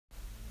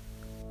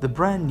The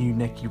brand new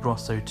Necchi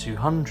Rosso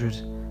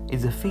 200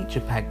 is a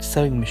feature-packed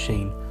sewing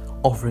machine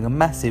offering a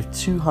massive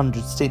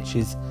 200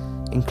 stitches,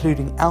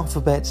 including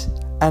alphabet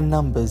and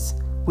numbers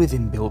with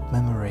inbuilt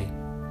memory.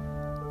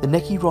 The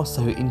Necchi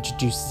Rosso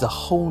introduces a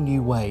whole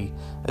new way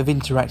of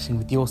interacting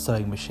with your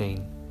sewing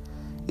machine.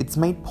 It's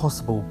made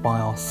possible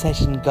by our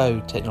Set and Go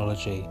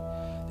technology.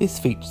 This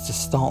features a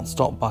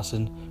start-stop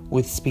button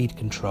with speed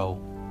control.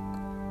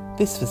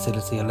 This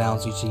facility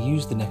allows you to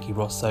use the Necchi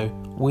Rosso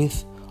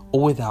with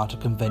or without a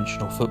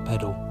conventional foot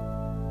pedal.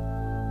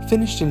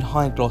 Finished in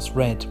high gloss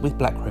red with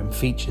black chrome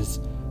features,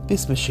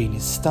 this machine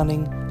is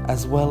stunning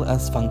as well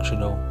as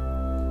functional.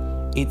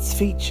 Its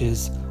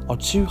features are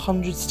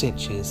 200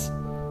 stitches,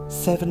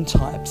 7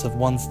 types of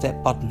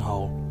one-step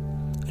buttonhole,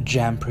 a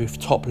jam-proof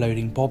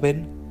top-loading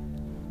bobbin,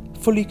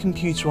 fully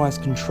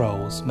computerized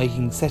controls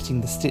making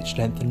setting the stitch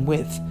length and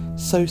width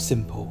so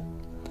simple,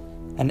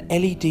 an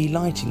LED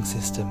lighting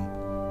system,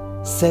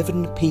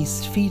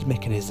 7-piece feed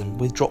mechanism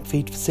with drop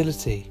feed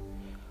facility,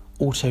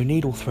 auto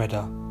needle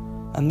threader,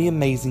 and the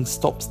amazing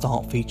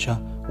stop-start feature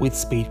with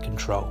speed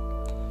control.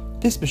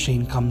 This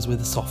machine comes with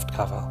a soft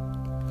cover.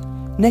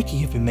 Necchi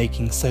have been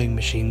making sewing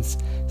machines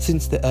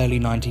since the early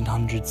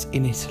 1900s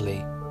in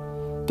Italy.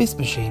 This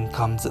machine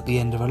comes at the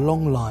end of a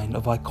long line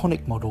of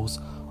iconic models,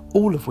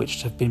 all of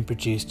which have been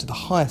produced to the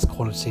highest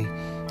quality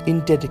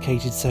in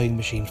dedicated sewing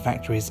machine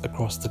factories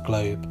across the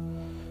globe.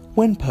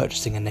 When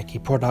purchasing a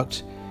Necchi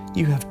product,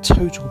 you have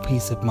total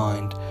peace of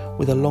mind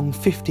with a long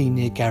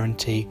 15-year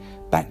guarantee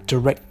backed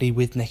directly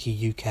with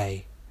Necchi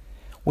UK.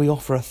 We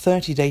offer a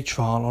 30-day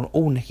trial on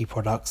all Necchi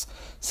products,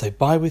 so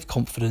buy with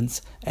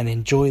confidence and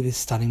enjoy this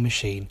stunning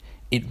machine.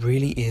 It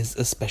really is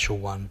a special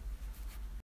one.